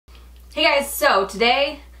Hey guys, so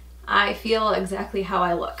today I feel exactly how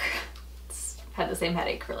I look. Had the same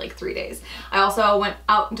headache for like 3 days. I also went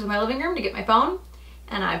out into my living room to get my phone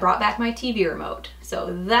and I brought back my TV remote.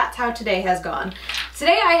 So that's how today has gone.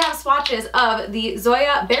 Today I have swatches of the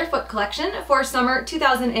Zoya Barefoot collection for summer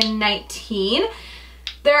 2019.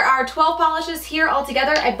 There are 12 polishes here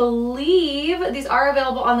altogether. I believe these are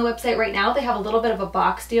available on the website right now. They have a little bit of a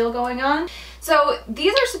box deal going on. So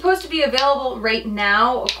these are supposed to be available right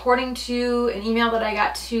now according to an email that I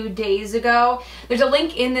got 2 days ago. There's a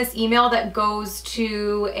link in this email that goes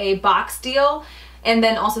to a box deal and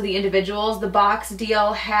then also the individuals. The box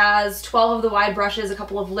deal has 12 of the wide brushes, a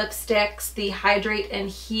couple of lipsticks, the Hydrate and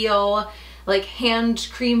Heal like hand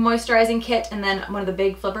cream moisturizing kit, and then one of the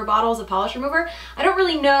big flipper bottles of polish remover. I don't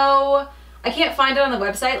really know, I can't find it on the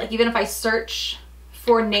website. Like even if I search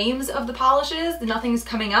for names of the polishes, nothing's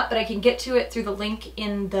coming up, but I can get to it through the link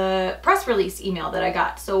in the press release email that I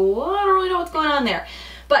got. So I don't really know what's going on there.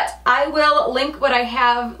 But I will link what I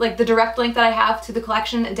have, like the direct link that I have to the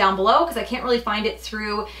collection down below, because I can't really find it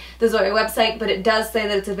through the Zoya website, but it does say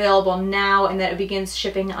that it's available now and that it begins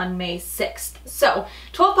shipping on May 6th. So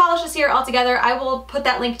 12 polishes here altogether. I will put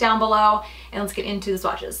that link down below and let's get into the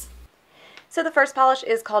swatches. So the first polish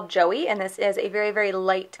is called Joey, and this is a very, very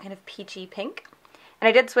light kind of peachy pink. And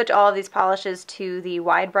I did switch all of these polishes to the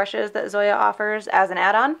wide brushes that Zoya offers as an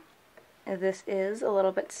add-on. This is a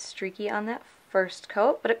little bit streaky on that first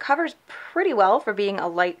coat, but it covers pretty well for being a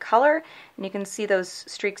light color, and you can see those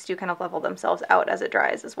streaks do kind of level themselves out as it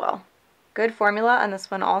dries as well. Good formula on this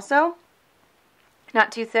one also. Not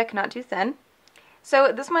too thick, not too thin.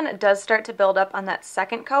 So this one does start to build up on that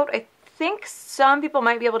second coat. I think some people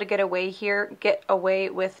might be able to get away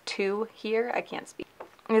with 2 here. I can't speak,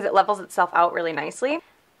 because it levels itself out really nicely.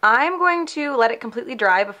 I'm going to let it completely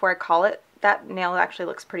dry before I call it. That nail actually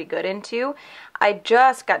looks pretty good into. I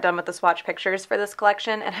just got done with the swatch pictures for this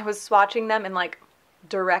collection, and I was swatching them in like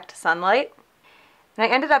direct sunlight. And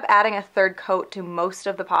I ended up adding a 3rd coat to most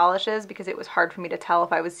of the polishes because it was hard for me to tell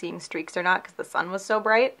if I was seeing streaks or not because the sun was so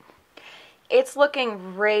bright. It's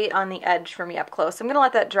looking right on the edge for me up close. I'm going to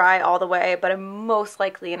let that dry all the way, but I'm most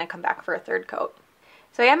likely going to come back for a 3rd coat.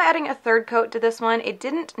 So I am adding a 3rd coat to this one. It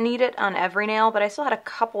didn't need it on every nail, but I still had a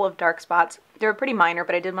couple of dark spots. They were pretty minor,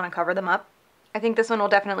 but I did want to cover them up. I think this one will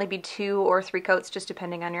definitely be 2 or 3 coats, just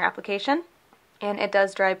depending on your application. And it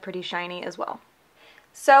does dry pretty shiny as well.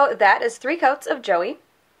 So that is 3 coats of Joey.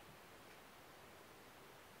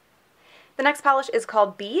 The next polish is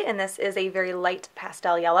called B, and this is a very light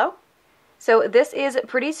pastel yellow. So this is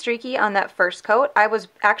pretty streaky on that first coat. I was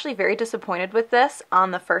actually very disappointed with this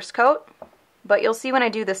on the first coat, but you'll see when I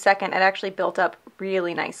do the second, it actually built up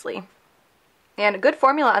really nicely. And a good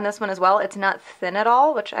formula on this one as well. It's not thin at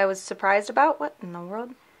all, which I was surprised about. What in the world?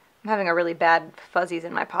 I'm having a really bad fuzzies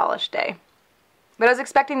in my polish day. But I was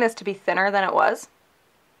expecting this to be thinner than it was,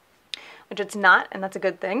 which it's not, and that's a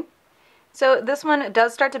good thing. So this one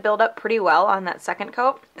does start to build up pretty well on that second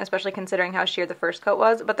coat, especially considering how sheer the first coat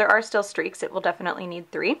was, but there are still streaks. It will definitely need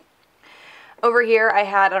 3. Over here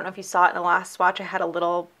I don't know if you saw it in the last swatch, I had a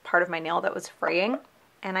little part of my nail that was fraying,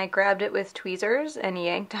 and I grabbed it with tweezers and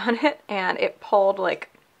yanked on it, and it pulled like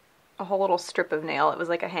a whole little strip of nail. It was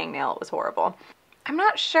like a hangnail. It was horrible. I'm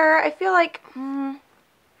not sure. I feel like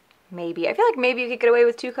maybe. I feel like maybe you could get away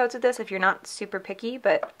with 2 coats of this if you're not super picky,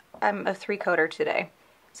 but I'm a 3-coater today.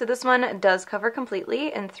 So this one does cover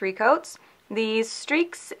completely in 3 coats. These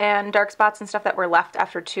streaks and dark spots and stuff that were left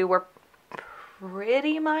after 2 were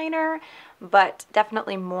pretty minor, but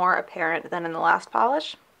definitely more apparent than in the last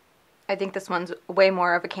polish. I think this one's way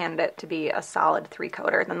more of a candidate to be a solid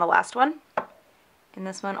 3-coater than the last one. And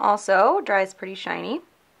this one also dries pretty shiny.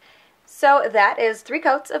 So that is 3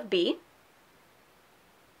 coats of B.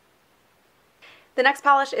 The next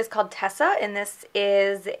polish is called Tessa, and this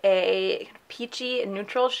is a peachy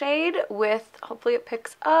neutral shade with, hopefully it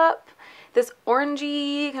picks up, this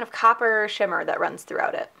orangey kind of copper shimmer that runs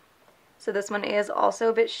throughout it. So this one is also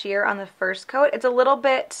a bit sheer on the first coat. It's a little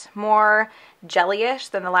bit more jellyish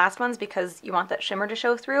than the last ones because you want that shimmer to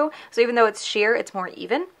show through. So even though it's sheer, it's more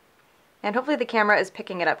even. And hopefully the camera is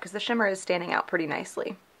picking it up because the shimmer is standing out pretty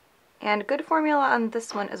nicely. And good formula on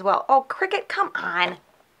this one as well. Oh, Cricket, come on!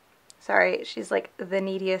 Sorry, she's like the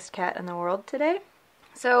neediest cat in the world today.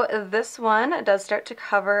 So this one does start to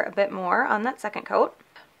cover a bit more on that second coat.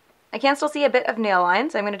 I can still see a bit of nail line,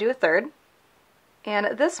 so I'm going to do a 3rd.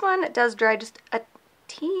 And this one does dry just a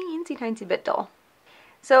teensy bit dull.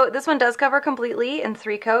 So this one does cover completely in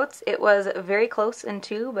 3 coats. It was very close in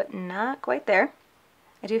 2, but not quite there.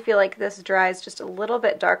 I do feel like this dries just a little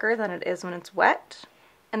bit darker than it is when it's wet.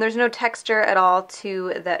 And there's no texture at all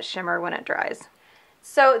to that shimmer when it dries.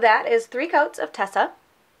 So that is 3 coats of Tessa.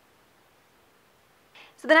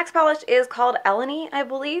 So the next polish is called Eleni, I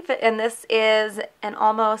believe, and this is an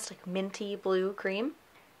almost like minty blue cream.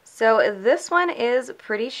 So this one is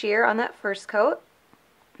pretty sheer on that first coat,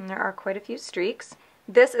 and there are quite a few streaks.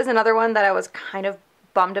 This is another one that I was kind of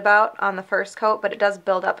bummed about on the first coat, but it does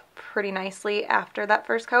build up pretty nicely after that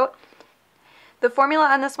first coat. The formula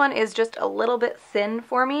on this one is just a little bit thin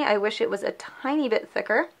for me. I wish it was a tiny bit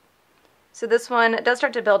thicker. So this one does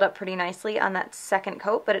start to build up pretty nicely on that second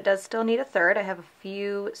coat, but it does still need a third. I have a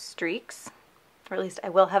few streaks, or at least I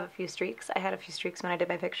will have a few streaks. I had a few streaks when I did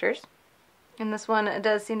my pictures. And this one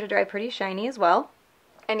does seem to dry pretty shiny as well.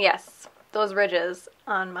 And yes, those ridges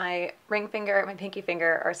on my ring finger, my pinky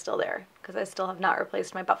finger are still there because I still have not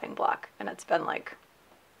replaced my buffing block, and it's been like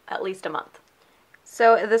at least a month.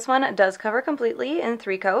 So this one does cover completely in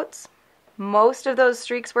 3 coats. Most of those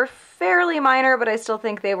streaks were fairly minor, but I still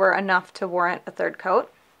think they were enough to warrant a 3rd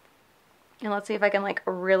coat. And let's see if I can like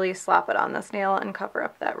really slap it on this nail and cover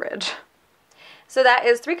up that ridge. So that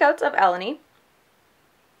is 3 coats of Eleni.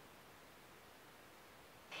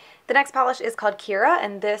 The next polish is called Keira,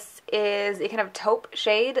 and this is a kind of taupe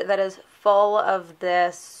shade that is full of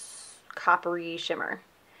this coppery shimmer.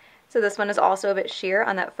 So this one is also a bit sheer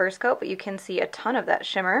on that first coat, but you can see a ton of that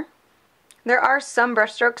shimmer. There are some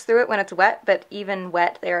brush strokes through it when it's wet, but even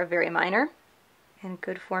wet, they are very minor. And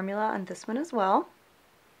good formula on this one as well.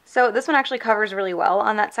 So this one actually covers really well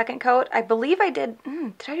on that second coat. I believe I did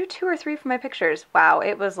I do 2 or 3 for my pictures? Wow,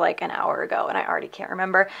 it was like an hour ago and I already can't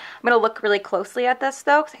remember. I'm going to look really closely at this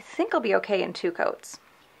though, because I think I'll be okay in 2 coats.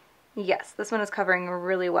 Yes, this one is covering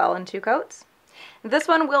really well in 2 coats. This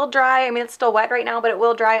one will dry, I mean it's still wet right now, but it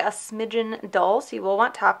will dry a smidgen dull, so you will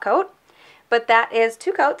want top coat. But that is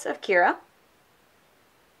 2 coats of Keira.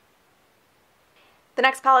 The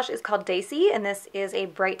next polish is called Dacey, and this is a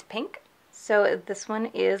bright pink. So this one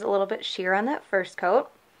is a little bit sheer on that first coat.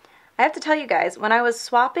 I have to tell you guys, when I was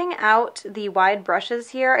swapping out the wide brushes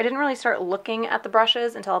here, I didn't really start looking at the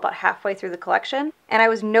brushes until about halfway through the collection. And I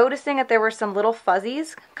was noticing that there were some little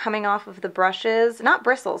fuzzies coming off of the brushes, not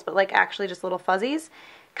bristles, but like actually just little fuzzies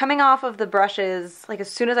coming off of the brushes, like as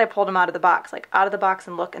soon as I pulled them out of the box, like out of the box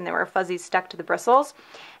and look, and there were fuzzies stuck to the bristles.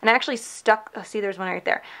 And I actually stuck, oh, see there's one right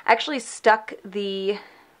there. I actually stuck the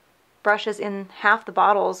brushes in half the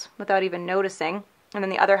bottles without even noticing, and then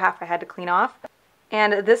the other half I had to clean off.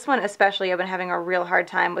 And this one especially, I've been having a real hard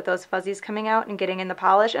time with those fuzzies coming out and getting in the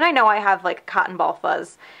polish. And I know I have like cotton ball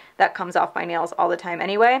fuzz that comes off my nails all the time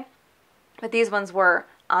anyway, but these ones were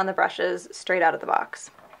on the brushes straight out of the box.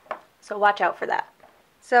 So watch out for that.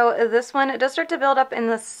 So this one, it does start to build up in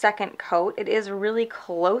the second coat. It is really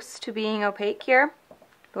close to being opaque here.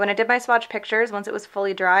 But when I did my swatch pictures, once it was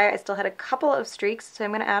fully dry, I still had a couple of streaks, so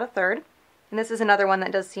I'm going to add a third. And this is another one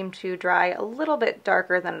that does seem to dry a little bit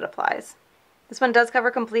darker than it applies. This one does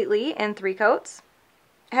cover completely in 3 coats.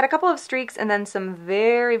 I had a couple of streaks and then some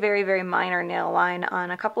very, very, very minor nail line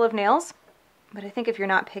on a couple of nails. But I think if you're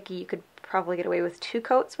not picky, you could probably get away with 2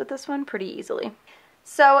 coats with this one pretty easily.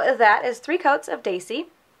 So that is 3 coats of Dacey.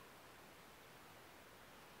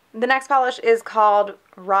 The next polish is called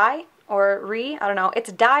Rye, or Rye, I don't know.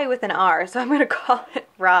 It's dye with an R, so I'm going to call it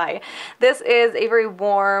Rye. This is a very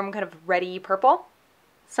warm, kind of reddy purple.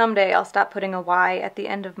 Someday I'll stop putting a Y at the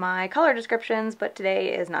end of my color descriptions, but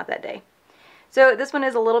today is not that day. So this one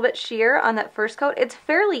is a little bit sheer on that first coat. It's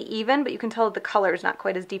fairly even, but you can tell the color is not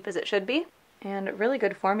quite as deep as it should be. And really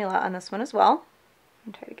good formula on this one as well.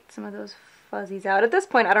 I'm trying to get some of those fuzzies out. At this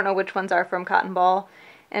point, I don't know which ones are from Cotton Ball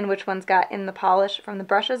and which ones got in the polish from the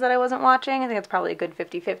brushes that I wasn't watching. I think it's probably a good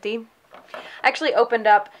 50-50. I actually opened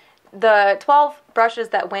up the 12 brushes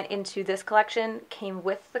that went into this collection came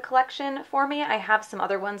with the collection for me. I have some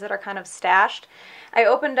other ones that are kind of stashed. I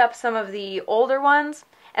opened up some of the older ones,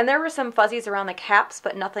 and there were some fuzzies around the caps,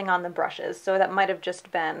 but nothing on the brushes, so that might have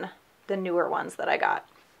just been the newer ones that I got.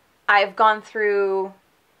 I've gone through,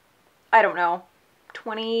 I don't know,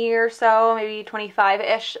 20 or so, maybe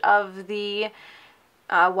 25-ish of the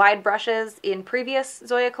wide brushes in previous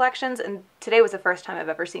Zoya collections, and today was the first time I've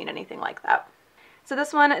ever seen anything like that. So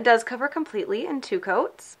this one does cover completely in 2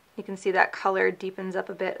 coats. You can see that color deepens up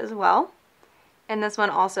a bit as well. And this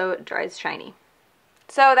one also dries shiny.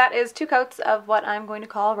 So that is 2 coats of what I'm going to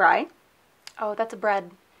call Rye. Oh, that's a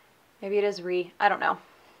bread. Maybe it is Rye. I don't know.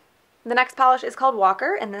 The next polish is called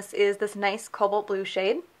Walker, and this is this nice cobalt blue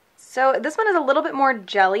shade. So this one is a little bit more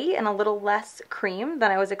jelly and a little less cream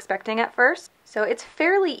than I was expecting at first. So it's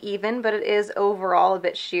fairly even, but it is overall a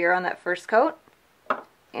bit sheer on that first coat.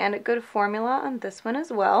 And a good formula on this one as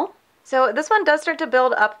well. So this one does start to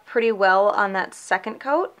build up pretty well on that second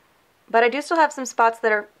coat, but I do still have some spots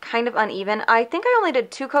that are kind of uneven. I think I only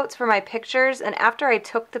did 2 coats for my pictures, and after I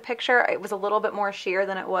took the picture, it was a little bit more sheer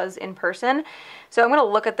than it was in person. So I'm going to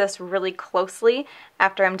look at this really closely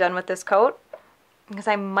after I'm done with this coat, because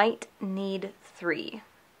I might need 3.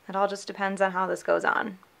 It all just depends on how this goes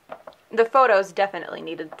on. The photos definitely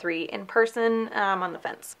needed 3. In person, I'm on the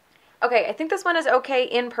fence. Okay, I think this one is okay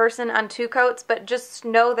in person on 2 coats, but just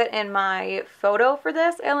know that in my photo for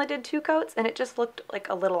this, I only did 2 coats, and it just looked like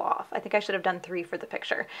a little off. I think I should have done 3 for the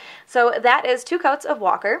picture. So that is 2 coats of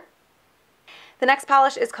Walker. The next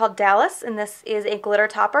polish is called Dallas, and this is a glitter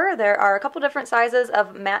topper. There are a couple different sizes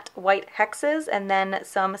of matte white hexes, and then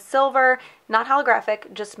some silver, not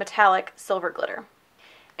holographic, just metallic silver glitter.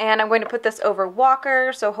 And I'm going to put this over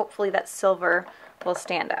Walker, so hopefully that silver will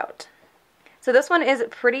stand out. So this one is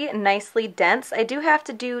pretty nicely dense. I do have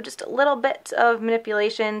to do just a little bit of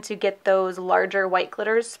manipulation to get those larger white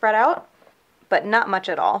glitters spread out, but not much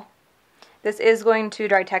at all. This is going to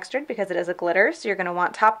dry textured because it is a glitter, so you're going to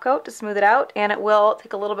want top coat to smooth it out, and it will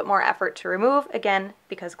take a little bit more effort to remove, again,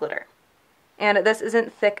 because glitter. And this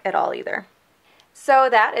isn't thick at all either. So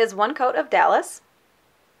that is 1 coat of Dallas.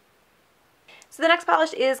 So the next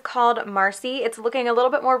polish is called Marcy. It's looking a little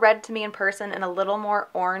bit more red to me in person and a little more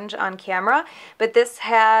orange on camera, but this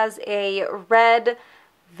has a red,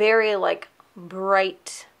 very like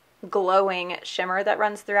bright, glowing shimmer that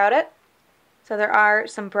runs throughout it. So there are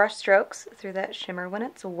some brush strokes through that shimmer when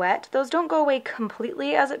it's wet. Those don't go away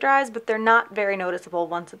completely as it dries, but they're not very noticeable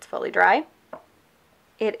once it's fully dry.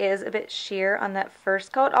 It is a bit sheer on that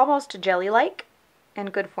first coat, almost jelly-like,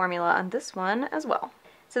 and good formula on this one as well.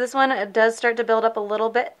 So this one does start to build up a little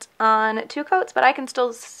bit on 2 coats, but I can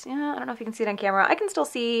still, I don't know if you can see it on camera, I can still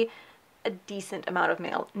see a decent amount of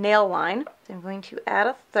nail line. So I'm going to add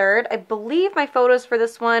a third. I believe my photos for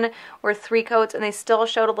this one were 3 coats and they still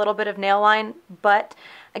showed a little bit of nail line, but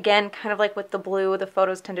again, kind of like with the blue, the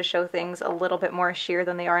photos tend to show things a little bit more sheer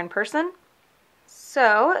than they are in person.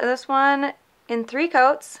 So this one, in 3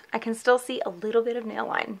 coats, I can still see a little bit of nail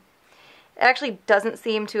line. It actually doesn't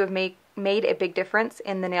seem to have made a big difference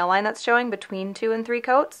in the nail line that's showing between 2 and 3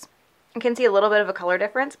 coats. You can see a little bit of a color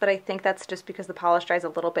difference, but I think that's just because the polish dries a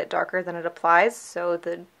little bit darker than it applies, so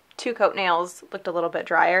the 2 coat nails looked a little bit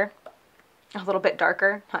drier. A little bit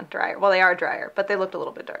darker, not drier. Well, they are drier, but they looked a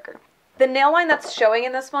little bit darker. The nail line that's showing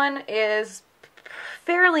in this one is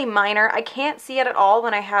fairly minor. I can't see it at all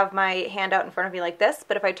when I have my hand out in front of me like this,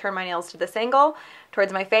 but if I turn my nails to this angle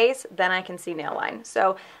towards my face, then I can see nail line.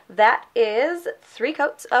 So that is 3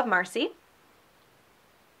 coats of Marcy.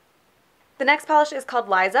 The next polish is called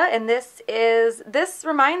Liza, and this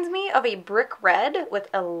reminds me of a brick red with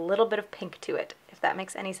a little bit of pink to it, if that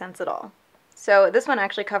makes any sense at all. So this one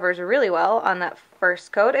actually covers really well on that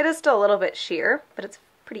first coat. It is still a little bit sheer, but it's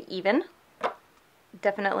pretty even.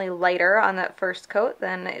 Definitely lighter on that first coat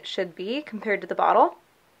than it should be compared to the bottle,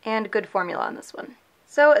 and good formula on this one.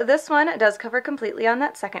 So this one does cover completely on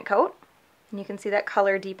that second coat, and you can see that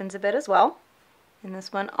color deepens a bit as well. And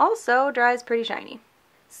this one also dries pretty shiny.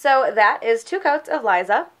 So that is 2 coats of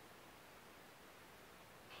Liza.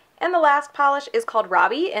 And the last polish is called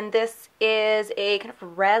Robbie, and this is a kind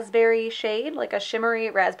of raspberry shade, like a shimmery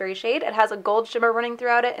raspberry shade. It has a gold shimmer running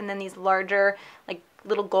throughout it, and then these larger, like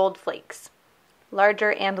little gold flakes.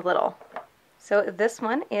 Larger and little. So this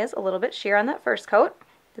one is a little bit sheer on that first coat.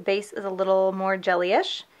 The base is a little more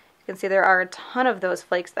jelly-ish. You can see there are a ton of those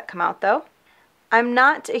flakes that come out though. I'm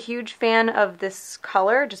not a huge fan of this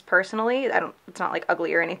color, just personally. It's not like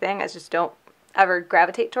ugly or anything. I just don't ever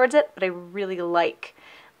gravitate towards it, but I really like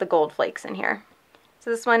the gold flakes in here. So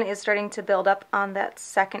this one is starting to build up on that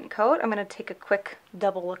second coat. I'm going to take a quick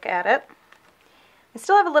double look at it. I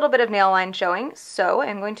still have a little bit of nail line showing, so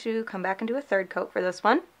I'm going to come back and do a 3rd coat for this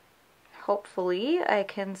one. Hopefully I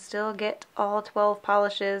can still get all 12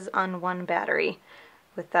 polishes on one battery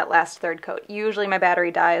with that last 3rd coat. Usually my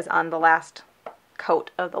battery dies on the last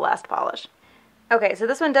coat of the last polish. Okay, so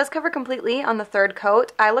this one does cover completely on the 3rd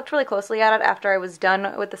coat. I looked really closely at it after I was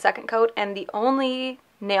done with the 2nd coat, and the only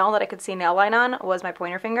nail that I could see nail line on was my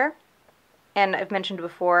pointer finger. And I've mentioned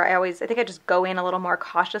before, I think I just go in a little more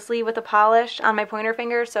cautiously with the polish on my pointer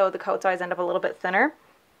finger, so the coats always end up a little bit thinner.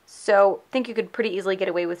 So I think you could pretty easily get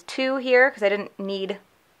away with 2 here, because I didn't need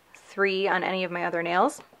 3 on any of my other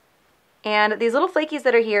nails. And these little flakies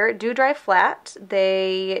that are here do dry flat.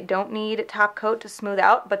 They don't need top coat to smooth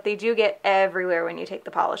out, but they do get everywhere when you take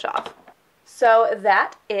the polish off. So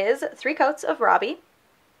that is 3 coats of Robbie.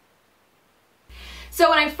 So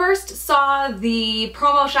when I first saw the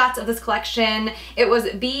promo shots of this collection, it was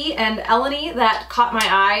B and Eleni that caught my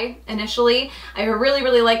eye initially. I really,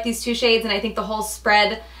 really like these 2 shades, and I think the whole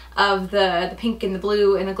spread of the pink and the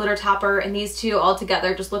blue and the glitter topper, and these two all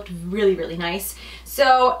together just looked really, really nice.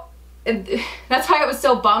 So that's why I was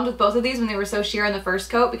so bummed with both of these when they were so sheer in the first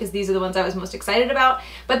coat, because these are the ones I was most excited about,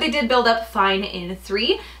 but they did build up fine in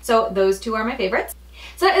 3. So those two are my favorites.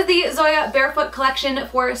 So that is the Zoya Barefoot collection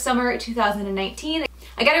for summer 2019.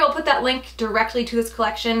 Again, I will put that link directly to this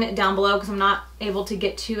collection down below because I'm not able to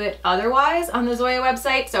get to it otherwise on the Zoya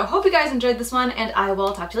website. So hope you guys enjoyed this one, and I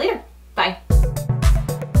will talk to you later. Bye.